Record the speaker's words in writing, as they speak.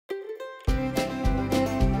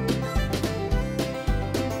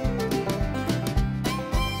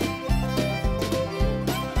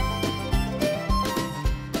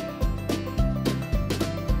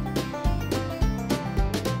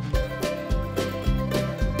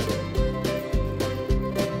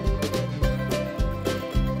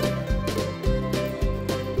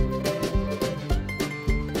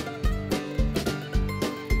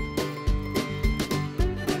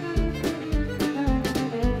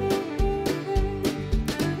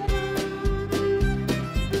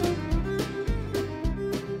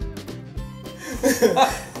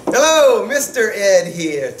Hello, Mr. Ed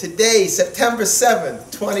here. Today, September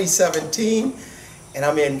 7th, 2017, and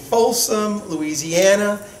I'm in Folsom,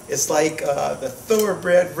 Louisiana. It's like the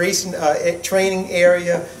thoroughbred racing training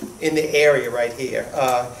area in the area right here.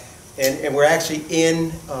 And we're actually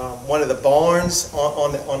in one of the barns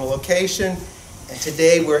on the location. And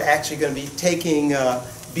today we're actually going to be taking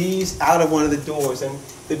bees out of one of the doors. And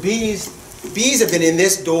the bees have been in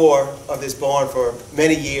this door of this barn for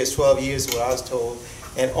many years, 12 years is what I was told,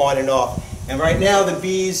 and on and off. And right now the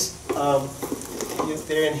bees,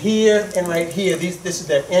 they're in here and right here. This is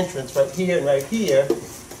their entrance, right here and right here.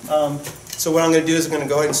 So what I'm going to do is I'm going to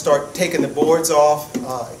go ahead and start taking the boards off,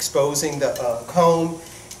 exposing the comb.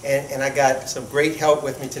 And I got some great help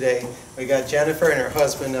with me today. We got Jennifer and her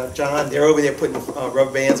husband, John. They're over there putting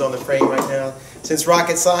rubber bands on the frame right now. Since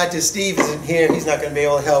rocket scientist Steve isn't here, he's not going to be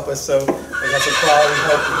able to help us, so we got some quality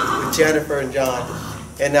help with Jennifer and John.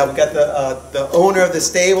 And now we got the owner of the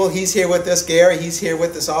stable. He's here with us, Gary. He's here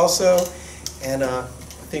with us also. And I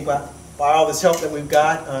think by all this help that we've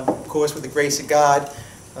got, of course, with the grace of God,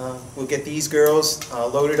 we'll get these girls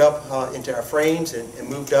loaded up into our frames and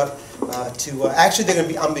moved up to, actually I'm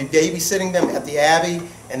going to be babysitting them at the Abbey,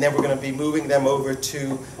 and then we're going to be moving them over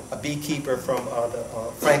to a beekeeper from the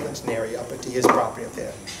Franklinton area up into his property up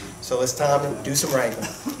there. So it's time to do some wrangling.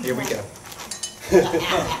 Here we go.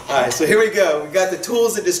 Alright, so here we go. We got the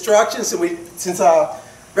tools of destruction. So since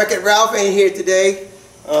Wreck-It Ralph ain't here today,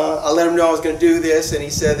 I let him know I was going to do this, and he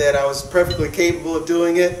said that I was perfectly capable of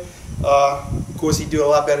doing it. Of course, he'd do a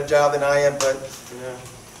lot better job than I am, but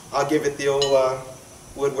I'll give it the old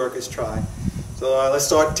woodworker's try. So let's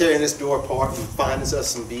start tearing this door apart and find us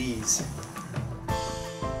some bees.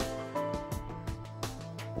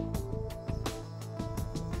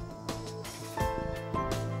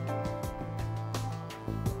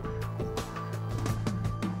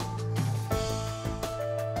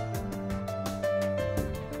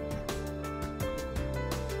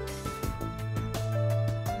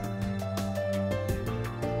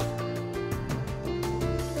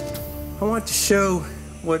 I want to show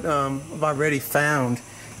what I've already found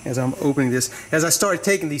as I'm opening this. As I started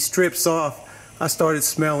taking these strips off, I started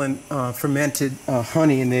smelling fermented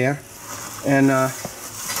honey in there. And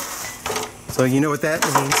so you know what that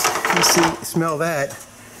means. You smell that,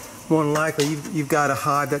 more than likely you've got a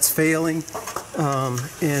hive that's failing.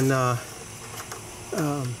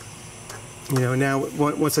 You know, now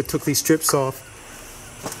once I took these strips off,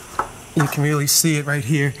 you can really see it right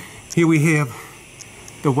here. Here we have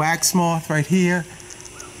the wax moth right here,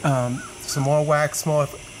 some more wax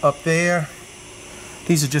moth up there.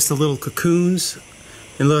 These are just the little cocoons.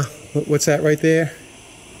 And look, what's that right there?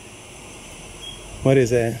 What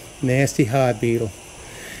is that? Nasty hive beetle.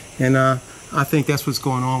 And I think that's what's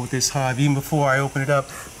going on with this hive. Even before I open it up,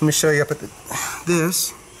 let me show you up at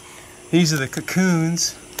this. These are the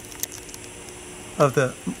cocoons of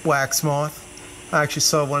the wax moth. I actually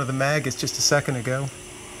saw one of the maggots just a second ago.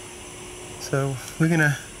 So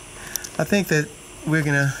I think that we're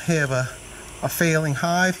gonna have a failing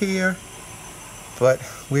hive here, but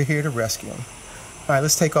we're here to rescue them. All right,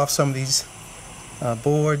 let's take off some of these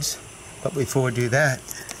boards, but before we do that,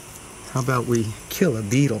 how about we kill a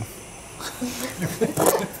beetle?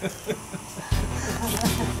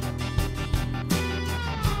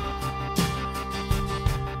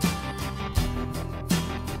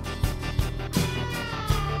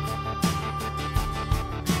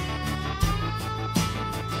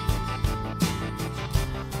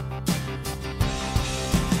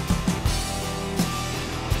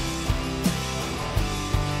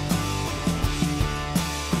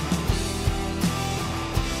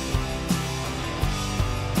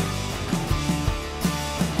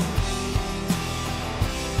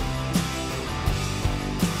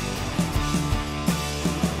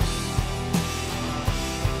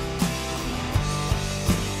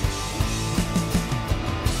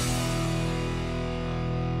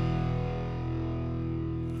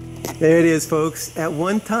 There it is, folks. At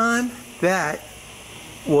one time, that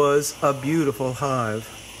was a beautiful hive.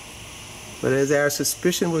 But as our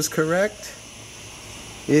suspicion was correct,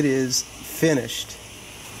 it is finished.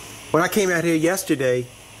 When I came out here yesterday,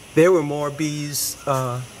 there were more bees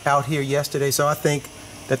out here yesterday, so I think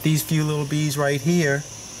that these few little bees right here,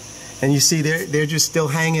 and you see they're just still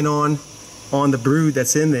hanging on the brood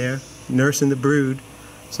that's in there, nursing the brood.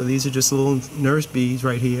 So these are just little nurse bees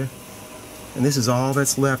right here. And this is all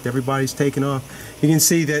that's left. Everybody's taken off. You can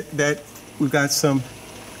see that we've got some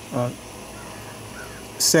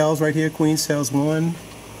cells right here, queen cells. 1,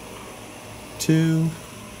 2,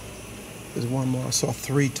 there's one more. I saw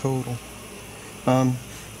 3 total.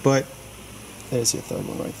 But there's your third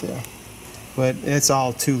one right there. but it's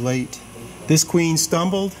all too late. This queen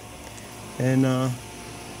stumbled, and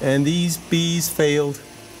these bees failed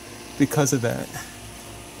because of that.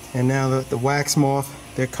 And now the wax moth,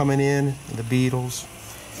 they're coming in, and the beetles,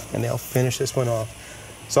 and they'll finish this one off.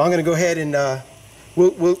 So I'm going to go ahead and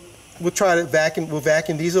we'll try to vacuum. We'll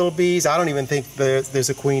vacuum these little bees. I don't even think there's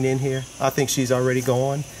a queen in here. I think she's already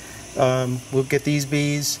gone. We'll get these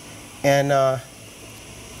bees and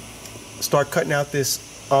start cutting out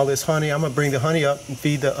all this honey. I'm gonna bring the honey up and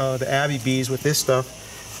feed the abbey bees with this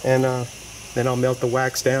stuff, and then I'll melt the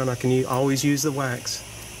wax down. I can always use the wax.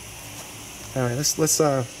 All right, let's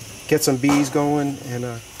get some bees going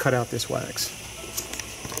and cut out this wax.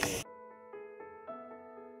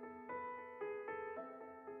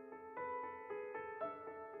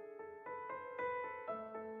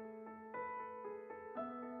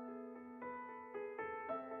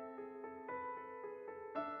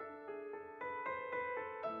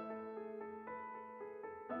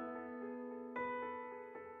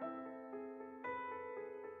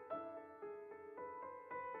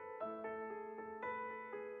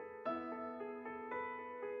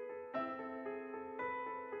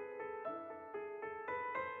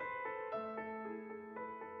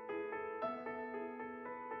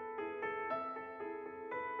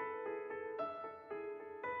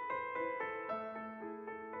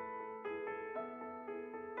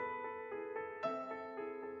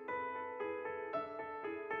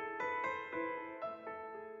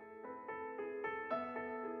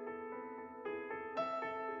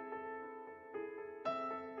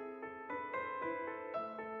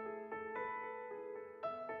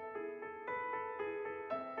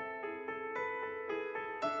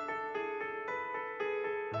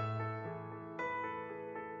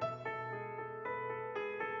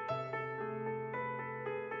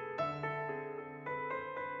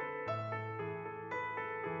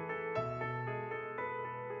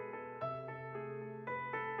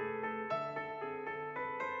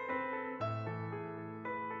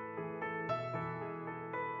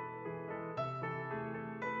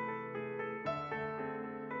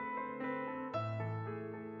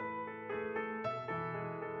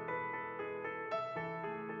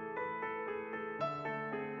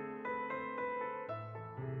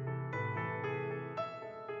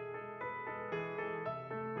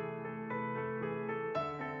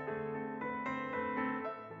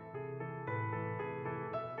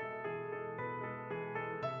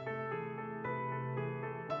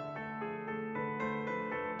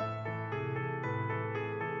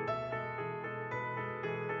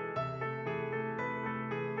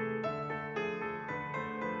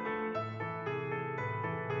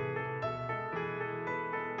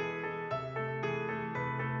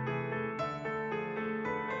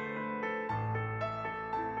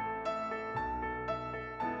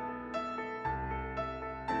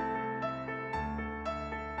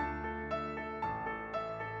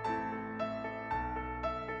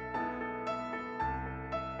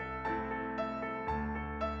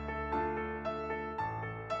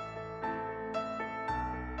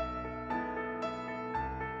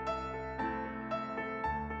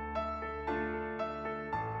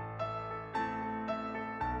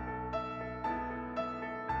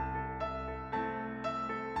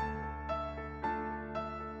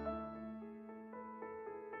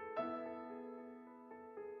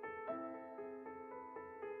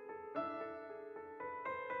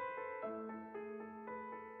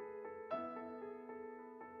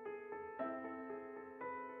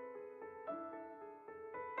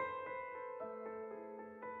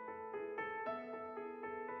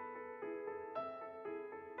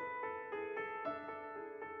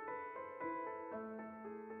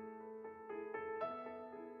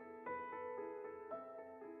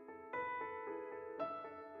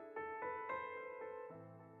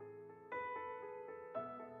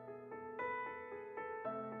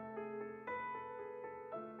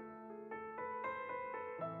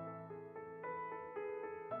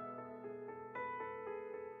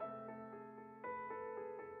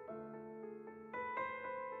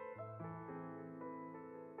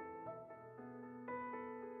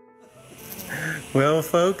 Well,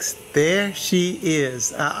 folks, there she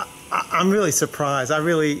is. I'm really surprised.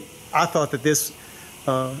 I thought that this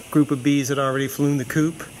group of bees had already flown the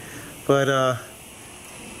coop, but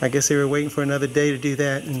I guess they were waiting for another day to do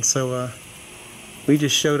that, and so we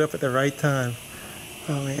just showed up at the right time.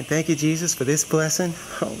 Oh man, thank you, Jesus, for this blessing.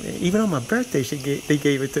 Oh man, even on my birthday they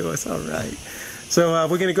gave it to us. All right. So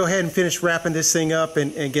we're going to go ahead and finish wrapping this thing up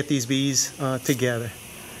and get these bees together.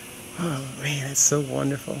 Oh man, it's so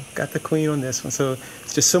wonderful. Got the queen on this one, so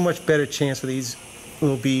it's just so much better chance for these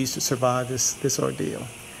little bees to survive this ordeal.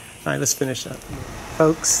 All right, let's finish up.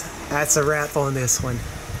 Folks, that's a wrap on this one.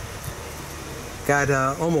 Got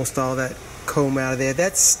almost all that comb out of there.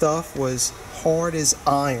 That stuff was hard as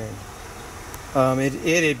iron.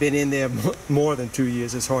 It had been in there more than 2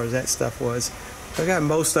 years, as hard as that stuff was. I got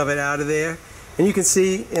most of it out of there. And you can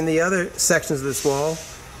see in the other sections of this wall,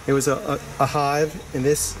 there was a hive in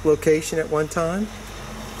this location at one time,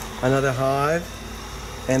 another hive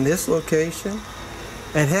in this location,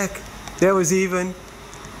 and heck, there was even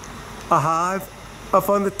a hive up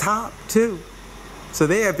on the top too. So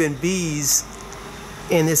there have been bees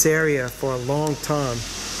in this area for a long time.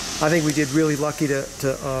 I think we did really lucky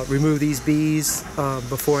to remove these bees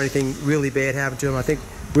before anything really bad happened to them. I think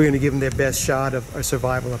we're going to give them their best shot of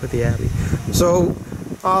survival up at the Abbey. So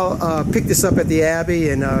I'll pick this up at the Abbey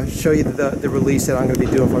and show you the release that I'm going to be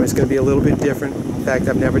doing for them. It's going to be a little bit different. In fact,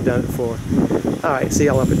 I've never done it before. All right, see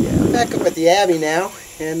y'all up at the Abbey. Back up at the Abbey now,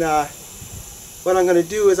 and what I'm going to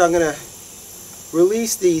do is I'm going to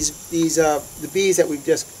release the bees that we've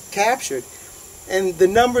just captured. And the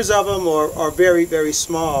numbers of them are very, very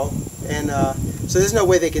small, and so there's no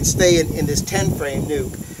way they can stay in this 10-frame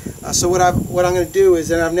nuke. So what I'm going to do is,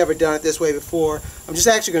 and I've never done it this way before, I'm just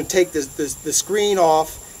actually going to take the screen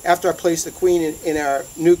off after I place the queen in our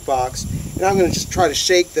nuke box, and I'm going to just try to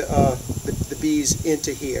shake the bees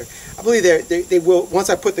into here. I believe they will. Once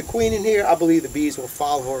I put the queen in here, I believe the bees will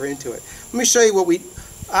follow her into it. Let me show you what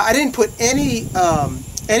I didn't put any of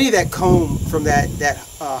that comb from that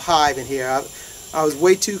hive in here. I was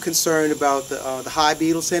way too concerned about the hive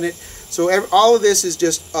beetles in it. So all of this is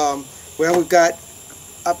just, well,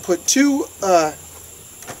 I put 2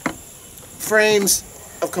 frames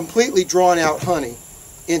of completely drawn out honey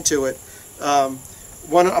into it.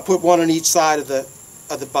 I put one on each side of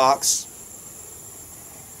the box.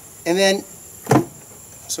 And then,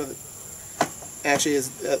 actually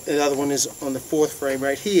the other one is on the 4th frame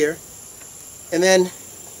right here. And then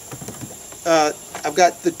I've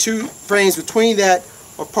got the 2 frames between that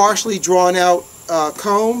are partially drawn out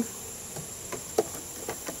comb.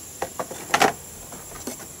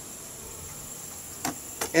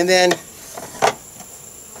 And then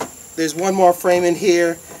there's one more frame in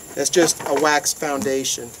here that's just a wax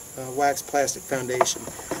foundation, a wax plastic foundation.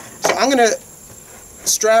 So I'm going to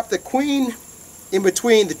strap the queen in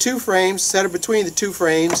between the 2 frames, set her between the 2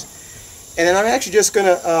 frames, and then I'm actually just going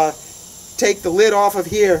to take the lid off of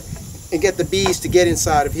here and get the bees to get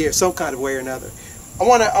inside of here some kind of way or another. I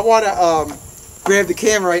want to grab the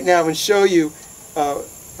camera right now and show you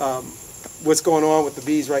what's going on with the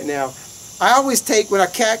bees right now. I always take, when I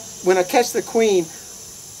catch the queen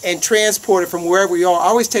and transport it from wherever we are, I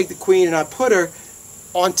always take the queen and I put her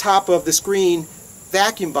on top of the screen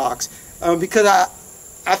vacuum box because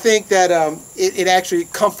I think that it actually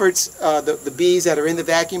comforts the bees that are in the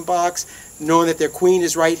vacuum box, knowing that their queen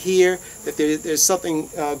is right here, that there's something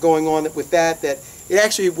going on with that it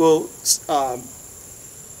actually will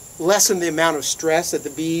lessen the amount of stress that the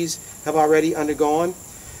bees have already undergone.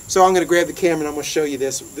 So I'm going to grab the camera and I'm going to show you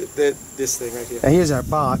this thing right here. Now here's our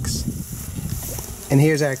box, and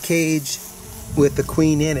here's our cage with the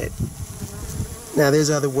queen in it. Now there's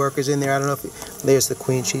other workers in there. I don't know if there's the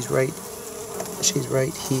queen. She's right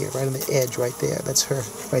here, right on the edge, right there. That's her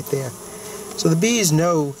right there. So the bees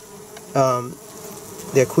know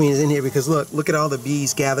their queen is in here because look at all the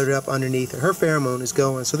bees gathered up underneath her. Her pheromone is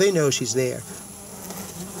going, so they know she's there.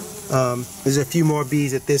 There's a few more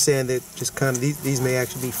bees at this end that just kind of, these may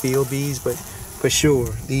actually be field bees, but for sure,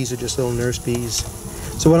 these are just little nurse bees.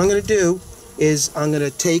 So what I'm going to do is I'm going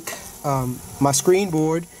to take my screen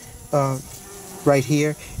board right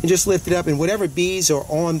here and just lift it up, and whatever bees are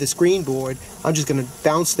on the screen board, I'm just going to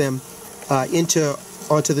bounce them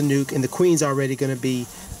onto the nuke, and the queen's already going to be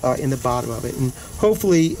in the bottom of it. And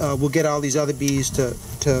hopefully we'll get all these other bees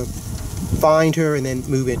to find her and then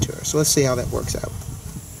move into her. So let's see how that works out.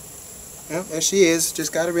 Well, there she is.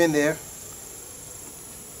 Just got her in there.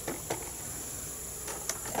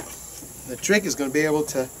 The trick is going to be able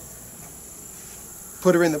to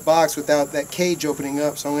put her in the box without that cage opening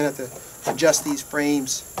up, so I'm going to have to adjust these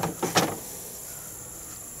frames.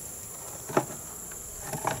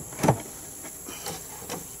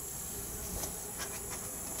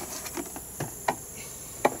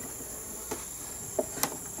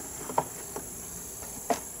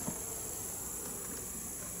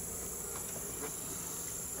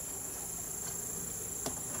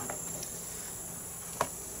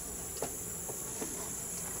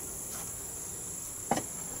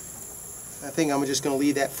 I think I'm just going to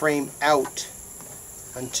leave that frame out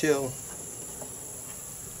until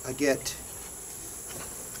I get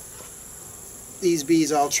these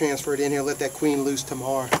bees all transferred in here, let that queen loose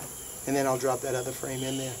tomorrow, and then I'll drop that other frame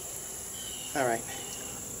in there. Alright.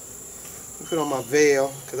 Put on my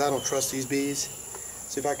veil because I don't trust these bees.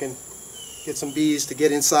 See if I can get some bees to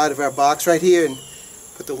get inside of our box right here and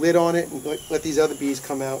put the lid on it and let these other bees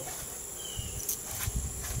come out.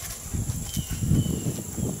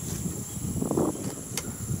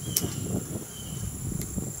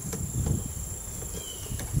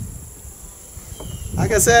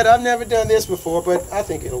 Like I said, I've never done this before, but I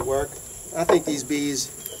think it'll work. I think these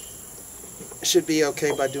bees should be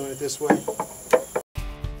okay by doing it this way.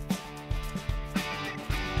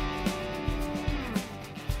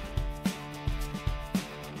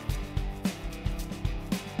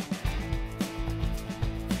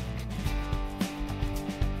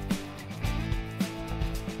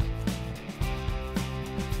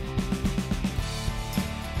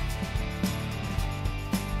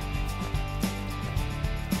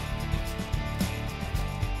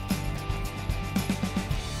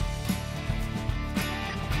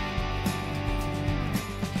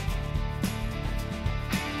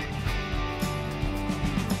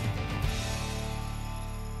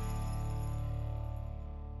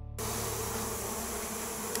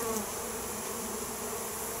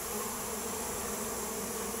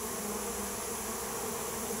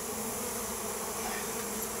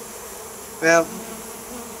 Well,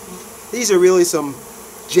 these are really some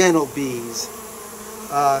gentle bees.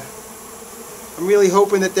 I'm really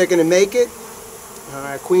hoping that they're going to make it.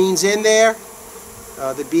 Queen's in there.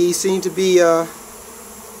 The bees seem to be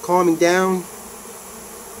calming down,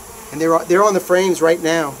 and they're on the frames right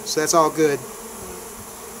now, so that's all good.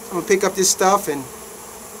 I'm gonna pick up this stuff and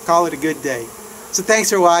call it a good day. So thanks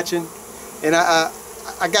for watching, and I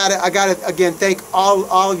gotta again thank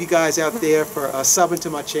all of you guys out there for subbing to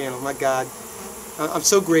my channel. My God, I'm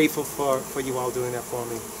so grateful for you all doing that for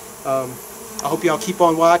me. I hope you all keep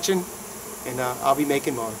on watching, and I'll be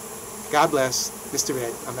making more. God bless, Mr.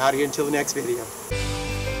 Ed. I'm out of here until the next video.